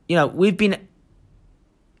 you know, we've been,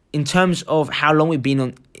 in terms of how long we've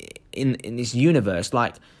been in this universe,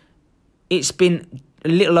 like, it's been a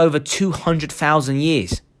little over 200,000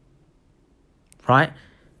 years, right?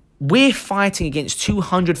 We're fighting against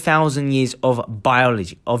 200,000 years of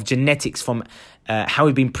biology, of genetics, from how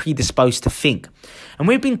we've been predisposed to think. And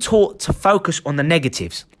we've been taught to focus on the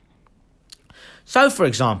negatives. So, for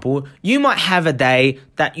example, you might have a day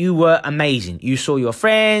that you were amazing. You saw your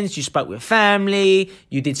friends, you spoke with family,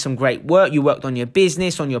 you did some great work, you worked on your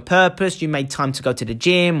business, on your purpose, you made time to go to the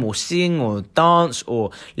gym or sing or dance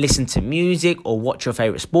or listen to music or watch your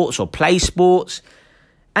favourite sports or play sports.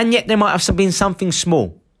 And yet there might have been something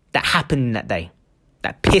small that happened in that day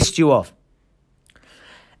that pissed you off.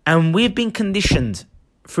 And we've been conditioned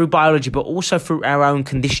through biology, but also through our own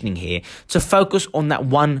conditioning here, to focus on that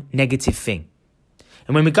one negative thing.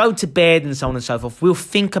 And when we go to bed and so on and so forth, we'll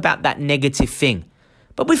think about that negative thing.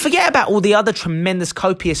 But we forget about all the other tremendous,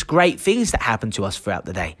 copious, great things that happen to us throughout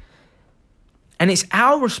the day. And it's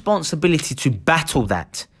our responsibility to battle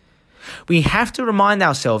that. We have to remind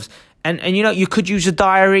ourselves, and you know, you could use a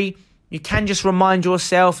diary. You can just remind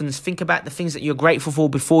yourself and think about the things that you're grateful for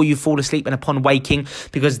before you fall asleep and upon waking,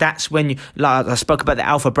 because that's when you, like I spoke about, the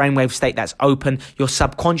alpha brainwave state that's open. Your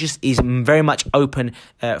subconscious is very much open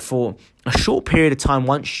for a short period of time.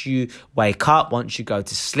 Once you wake up, once you go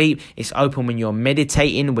to sleep, it's open when you're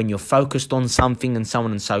meditating, when you're focused on something, and so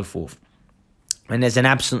on and so forth. When there's an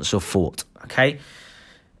absence of thought, okay?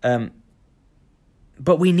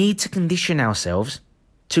 But we need to condition ourselves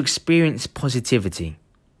to experience positivity.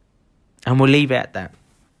 And we'll leave it at that.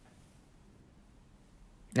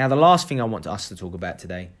 Now, the last thing I want us to talk about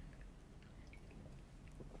today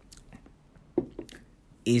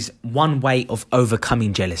is one way of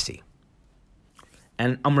overcoming jealousy.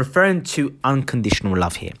 And I'm referring to unconditional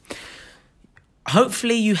love here.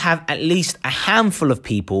 Hopefully you have at least a handful of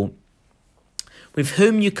people with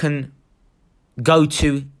whom you can go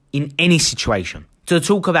to in any situation, to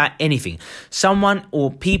talk about anything. Someone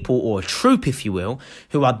or people or a troop, if you will,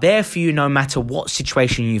 who are there for you no matter what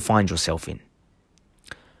situation you find yourself in.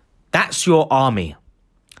 That's your army.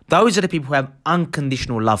 Those are the people who have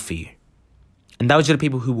unconditional love for you. And those are the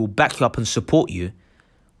people who will back you up and support you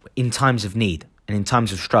in times of need and in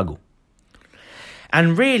times of struggle.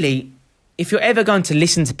 And really, if you're ever going to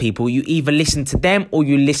listen to people, you either listen to them or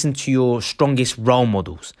you listen to your strongest role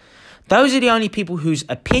models. Those are the only people whose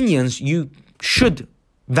opinions you should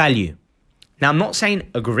value. Now, I'm not saying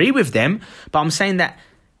agree with them, but I'm saying that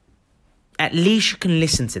at least you can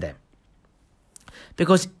listen to them.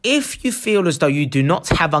 Because if you feel as though you do not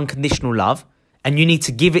have unconditional love and you need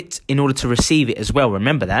to give it in order to receive it as well,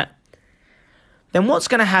 remember that, then what's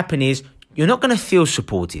going to happen is you're not going to feel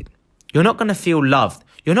supported. You're not going to feel loved.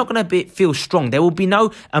 You're not going to feel strong. There will be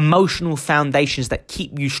no emotional foundations that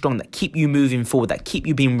keep you strong, that keep you moving forward, that keep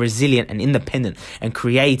you being resilient and independent and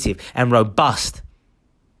creative and robust.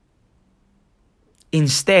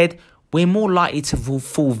 Instead, we're more likely to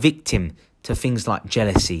fall victim to things like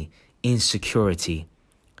jealousy, insecurity,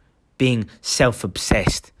 being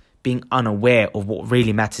self-obsessed, being unaware of what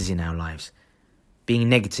really matters in our lives, being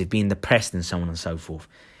negative, being depressed, and so on and so forth.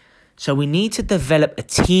 So we need to develop a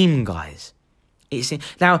team, guys.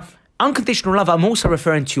 Now, unconditional love, I'm also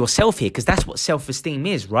referring to yourself here, because that's what self-esteem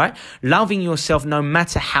is, right? Loving yourself no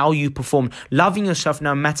matter how you perform, loving yourself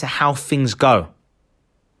no matter how things go.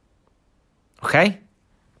 Okay?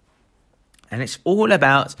 And it's all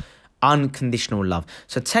about unconditional love.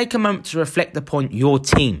 So take a moment to reflect upon your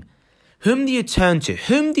team. Whom do you turn to?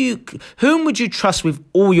 Whom would you trust with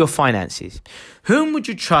all your finances? Whom would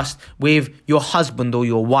you trust with your husband or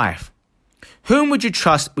your wife? Whom would you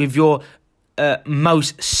trust with your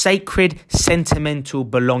most sacred, sentimental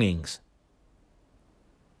belongings?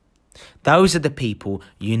 Those are the people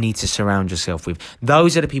you need to surround yourself with.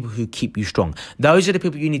 Those are the people who keep you strong. Those are the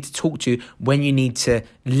people you need to talk to when you need to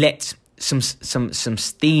let some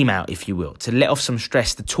steam out, if you will, to let off some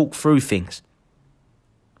stress, to talk through things.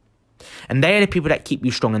 And they are the people that keep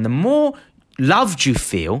you strong. And the more loved you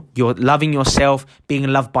feel, you're loving yourself, being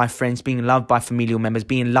loved by friends, being loved by familial members,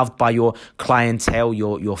 being loved by your clientele,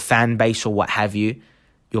 your fan base or what have you,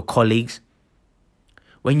 your colleagues.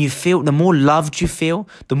 When you feel, the more loved you feel,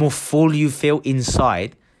 the more full you feel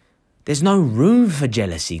inside, there's no room for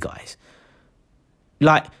jealousy, guys.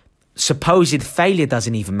 Like, supposed failure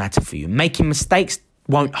doesn't even matter for you. Making mistakes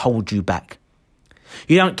won't hold you back.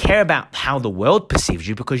 You don't care about how the world perceives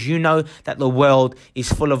you, because you know that the world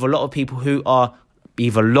is full of a lot of people who are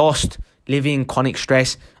either lost, living in chronic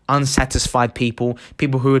stress, unsatisfied people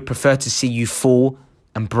who would prefer to see you fall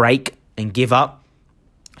and break and give up.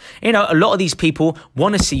 You know, a lot of these people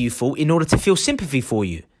want to see you fall in order to feel sympathy for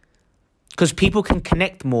you, because people can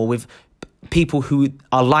connect more with people who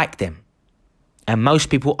are like them. And most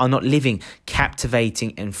people are not living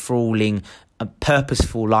captivating, enthralling,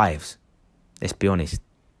 purposeful lives. Let's be honest.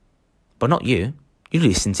 But not you. You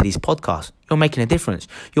listen to these podcasts. You're making a difference.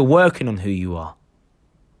 You're working on who you are.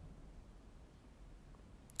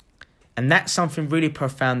 And that's something really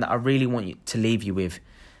profound that I really want you to leave you with.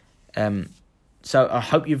 So I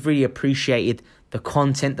hope you've really appreciated the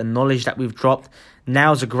content, the knowledge that we've dropped.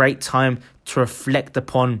 Now's a great time to reflect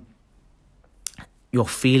upon your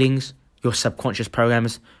feelings, your subconscious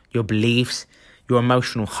programs, your beliefs, your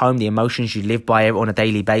emotional home, the emotions you live by on a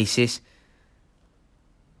daily basis.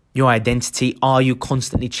 Your identity. Are you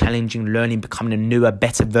constantly challenging, learning, becoming a newer,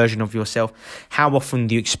 better version of yourself? How often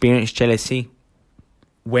do you experience jealousy?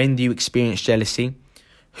 When do you experience jealousy?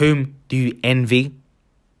 Whom do you envy?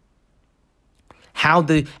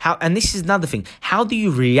 And this is another thing. How do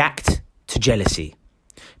you react to jealousy?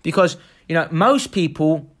 Because, you know, most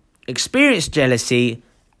people experience jealousy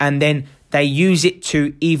and then they use it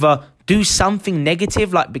to either do something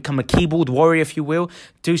negative, like become a keyboard warrior, if you will,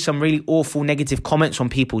 do some really awful negative comments on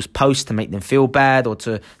people's posts to make them feel bad, or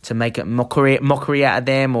to make a mockery out of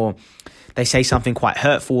them, or they say something quite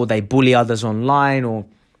hurtful, or they bully others online, or,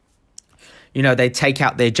 you know, they take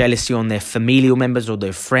out their jealousy on their familial members or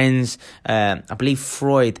their friends. I believe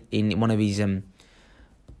Freud, in one of his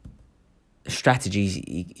strategies,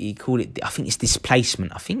 he called it, I think it's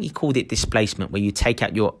displacement. I think he called it displacement, where you take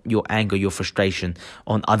out your anger, your frustration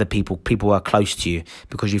on other people who are close to you,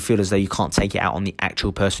 because you feel as though you can't take it out on the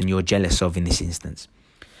actual person you're jealous of in this instance.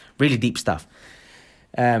 Really deep stuff.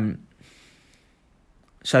 So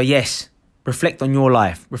yes, reflect on your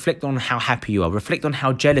life. Reflect on how happy you are. Reflect on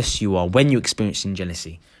how jealous you are when you're experiencing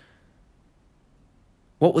jealousy.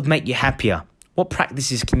 What would make you happier? What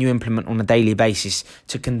practices can you implement on a daily basis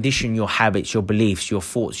to condition your habits, your beliefs, your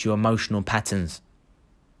thoughts, your emotional patterns?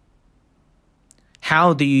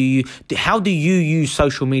 How do you use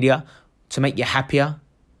social media to make you happier,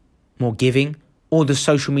 more giving, or does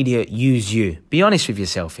social media use you? Be honest with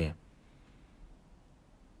yourself here.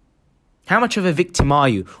 How much of a victim are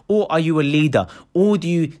you? Or are you a leader? Or do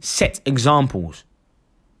you set examples?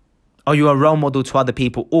 Are you a role model to other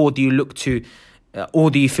people? Or do you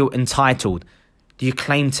or do you feel entitled? Do you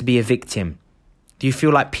claim to be a victim? Do you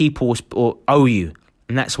feel like people owe you?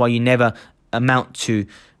 And that's why you never amount to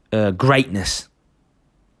greatness.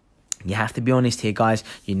 You have to be honest here, guys.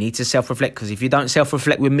 You need to self-reflect, because if you don't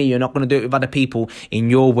self-reflect with me, you're not going to do it with other people in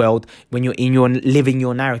your world, when you're living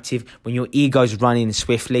your narrative, when your ego's running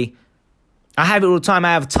swiftly. I have it all the time.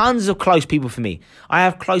 I have tons of close people for me. I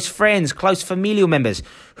have close friends, close familial members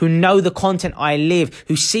who know the content I live,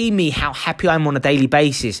 who see me, how happy I'm on a daily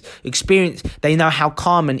basis. They know how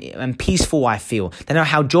calm and peaceful I feel. They know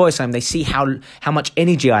how joyous I am. They see how much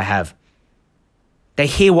energy I have. They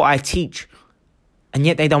hear what I teach, and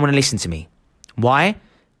yet they don't want to listen to me. Why?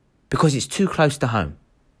 Because it's too close to home.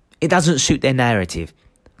 It doesn't suit their narrative.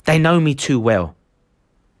 They know me too well.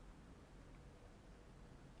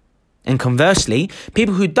 And conversely,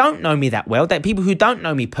 people who don't know me that well, people who don't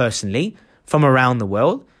know me personally from around the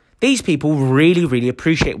world, these people really, really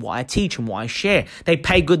appreciate what I teach and what I share. They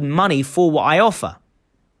pay good money for what I offer,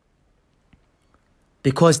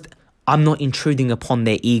 because I'm not intruding upon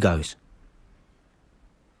their egos.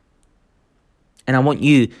 And I want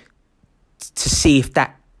you to see if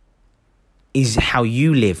that is how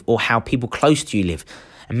you live, or how people close to you live.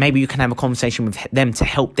 And maybe you can have a conversation with them to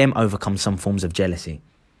help them overcome some forms of jealousy.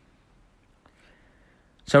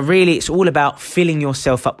 So really, it's all about filling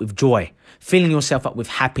yourself up with joy, filling yourself up with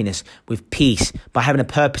happiness, with peace, by having a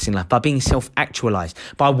purpose in life, by being self-actualized,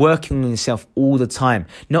 by working on yourself all the time,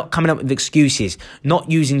 not coming up with excuses, not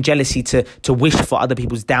using jealousy to wish for other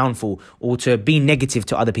people's downfall, or to be negative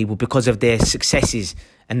to other people because of their successes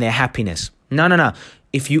and their happiness. No.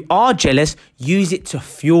 If you are jealous, use it to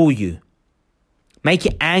fuel you. Make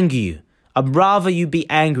it anger you. I'd rather you be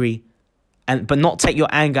angry but not take your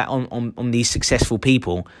anger on these successful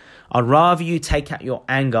people. I'd rather you take out your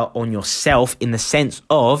anger on yourself, in the sense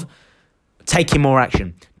of taking more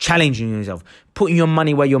action, challenging yourself, putting your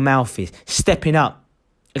money where your mouth is, stepping up,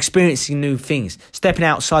 experiencing new things, stepping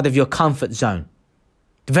outside of your comfort zone,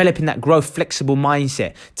 developing that growth, flexible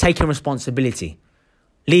mindset, taking responsibility,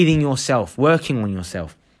 leading yourself, working on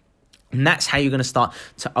yourself. And that's how you're going to start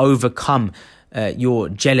to overcome your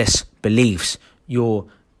jealous beliefs, your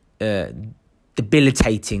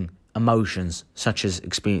debilitating emotions, such as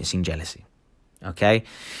experiencing jealousy. Okay?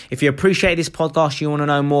 If you appreciate this podcast, you want to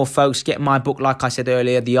know more, folks, get my book, like I said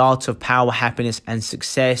earlier, The Art of Power, Happiness and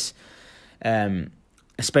Success.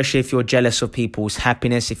 Especially if you're jealous of people's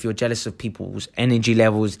happiness, if you're jealous of people's energy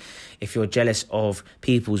levels, if you're jealous of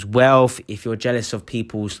people's wealth, if you're jealous of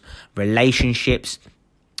people's relationships.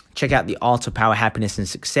 Check out The Art of Power, Happiness and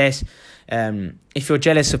Success. If you're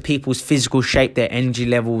jealous of people's physical shape, their energy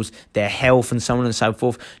levels, their health, and so on and so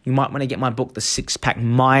forth, you might want to get my book, The Six-Pack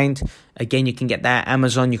Mind. Again, you can get that at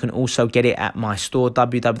Amazon. You can also get it at my store,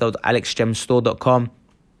 www.alexgemstore.com.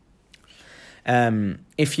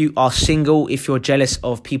 If you are single, if you're jealous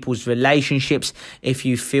of people's relationships, if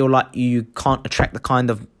you feel like you can't attract the kind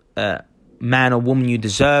of man or woman you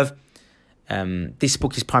deserve, this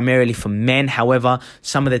book is primarily for men. However,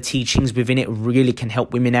 some of the teachings within it really can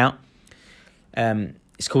help women out.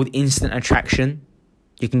 It's called Instant Attraction.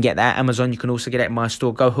 You can get that at Amazon. You can also get it at my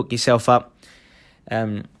store. Go hook yourself up.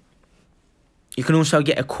 You can also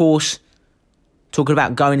get a course talking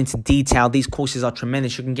about going into detail. These courses are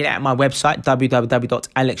tremendous. You can get it at my website,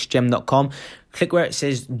 www.alexgem.com. Click where it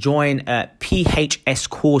says join PHS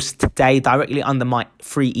course today, directly under my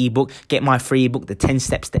free ebook. Get my free ebook, The 10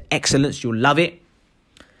 Steps to Excellence. You'll love it.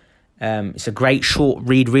 It's a great short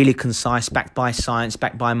read, really concise, backed by science,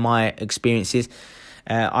 backed by my experiences.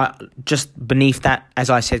 Just beneath that, as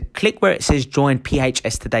I said, click where it says join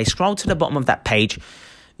PHS today. Scroll to the bottom of that page.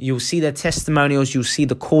 You'll see the testimonials. You'll see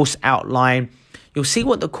the course outline. You'll see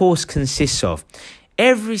what the course consists of.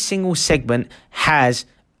 Every single segment has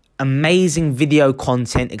amazing video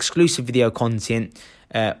content, exclusive video content,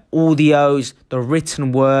 audios, the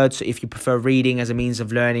written words, if you prefer reading as a means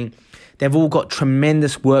of learning. They've all got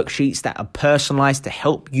tremendous worksheets that are personalized to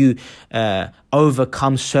help you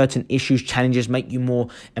overcome certain issues, challenges, make you more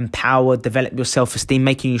empowered, develop your self-esteem,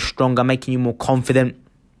 making you stronger, making you more confident,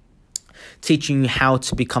 teaching you how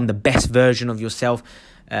to become the best version of yourself.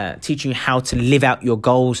 teaching you how to live out your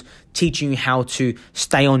goals, teaching you how to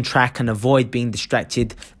stay on track and avoid being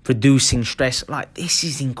distracted, reducing stress. Like, this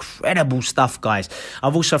is incredible stuff, guys.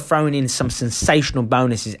 I've also thrown in some sensational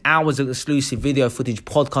bonuses, hours of exclusive video footage,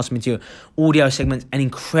 podcast material, audio segments, and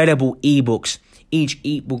incredible ebooks. Each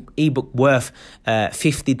ebook worth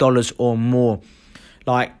 $50 or more.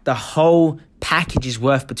 Like, the whole package is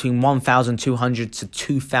worth between $1,200 to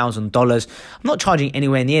 $2,000. I'm not charging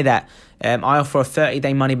anywhere near that. I offer a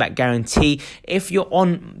 30-day money-back guarantee. If you're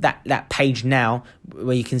on that page now,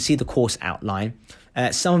 where you can see the course outline,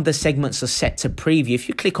 some of the segments are set to preview. If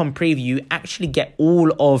you click on preview, you actually get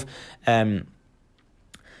all of the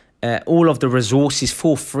resources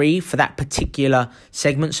for free for that particular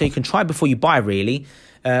segment, so you can try before you buy, really.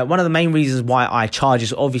 One of the main reasons why I charge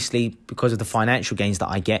is obviously because of the financial gains that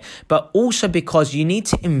I get, but also because you need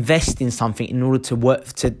to invest in something in order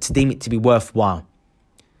to deem it to be worthwhile.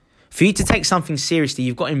 For you to take something seriously,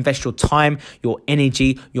 you've got to invest your time, your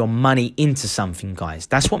energy, your money into something, guys.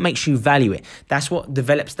 That's what makes you value it. That's what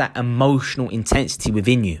develops that emotional intensity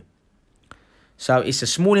within you. So it's a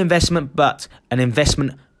small investment, but an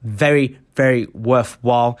investment very, very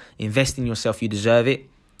worthwhile. Invest in yourself. You deserve it.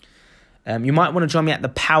 You might want to join me at the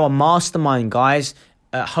Power Mastermind, guys.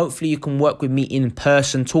 Hopefully you can work with me in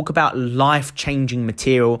person, talk about life-changing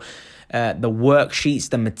material, the worksheets,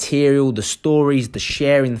 the material, the stories, the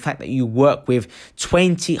sharing, the fact that you work with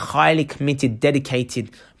 20 highly committed,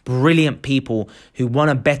 dedicated, brilliant people who want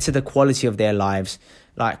to better the quality of their lives.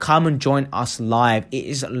 Like, come and join us live. It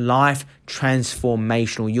is life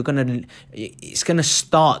transformational. It's gonna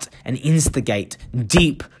start and instigate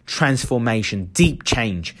deep transformation, deep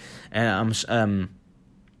change. It's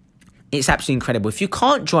absolutely incredible. If you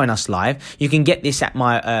can't join us live, you can get this at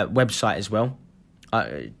my website as well.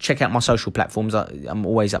 Check out my social platforms. I'm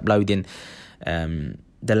always uploading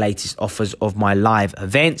the latest offers of my live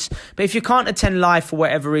events. But if you can't attend live for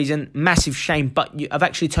whatever reason, massive shame, but I've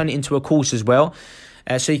actually turned it into a course as well.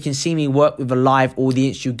 So you can see me work with a live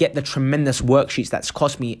audience. You get the tremendous worksheets that's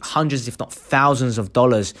cost me hundreds, if not thousands of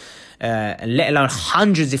dollars, and let alone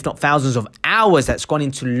hundreds, if not thousands of hours that's gone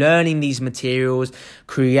into learning these materials,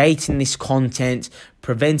 creating this content,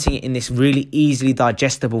 presenting it in this really easily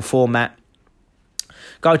digestible format.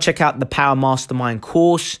 Go check out the Power Mastermind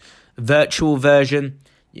course, virtual version.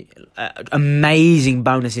 Amazing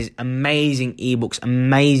bonuses, amazing ebooks,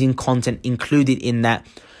 amazing content included in that.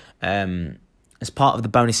 As part of the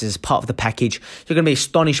bonuses, as part of the package. You're going to be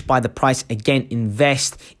astonished by the price. Again,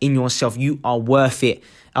 invest in yourself. You are worth it.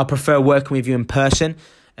 I prefer working with you in person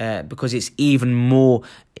because it's even more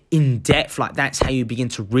in depth. Like, that's how you begin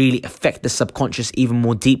to really affect the subconscious even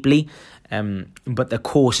more deeply. But the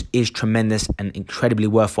course is tremendous and incredibly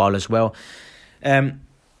worthwhile as well.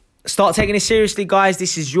 Start taking it seriously, guys.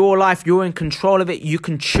 This is your life. You're in control of it. You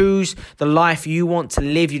can choose the life you want to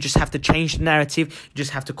live. You just have to change the narrative. You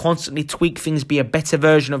just have to constantly tweak things, be a better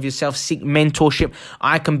version of yourself, seek mentorship.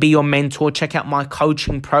 I can be your mentor. Check out my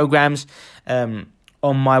coaching programs on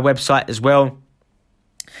my website as well.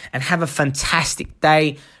 And have a fantastic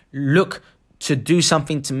day. Look to do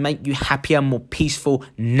something to make you happier, more peaceful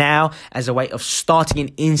now, as a way of starting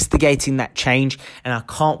and instigating that change. And I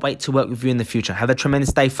can't wait to work with you in the future. Have a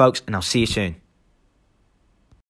tremendous day, folks, and I'll see you soon.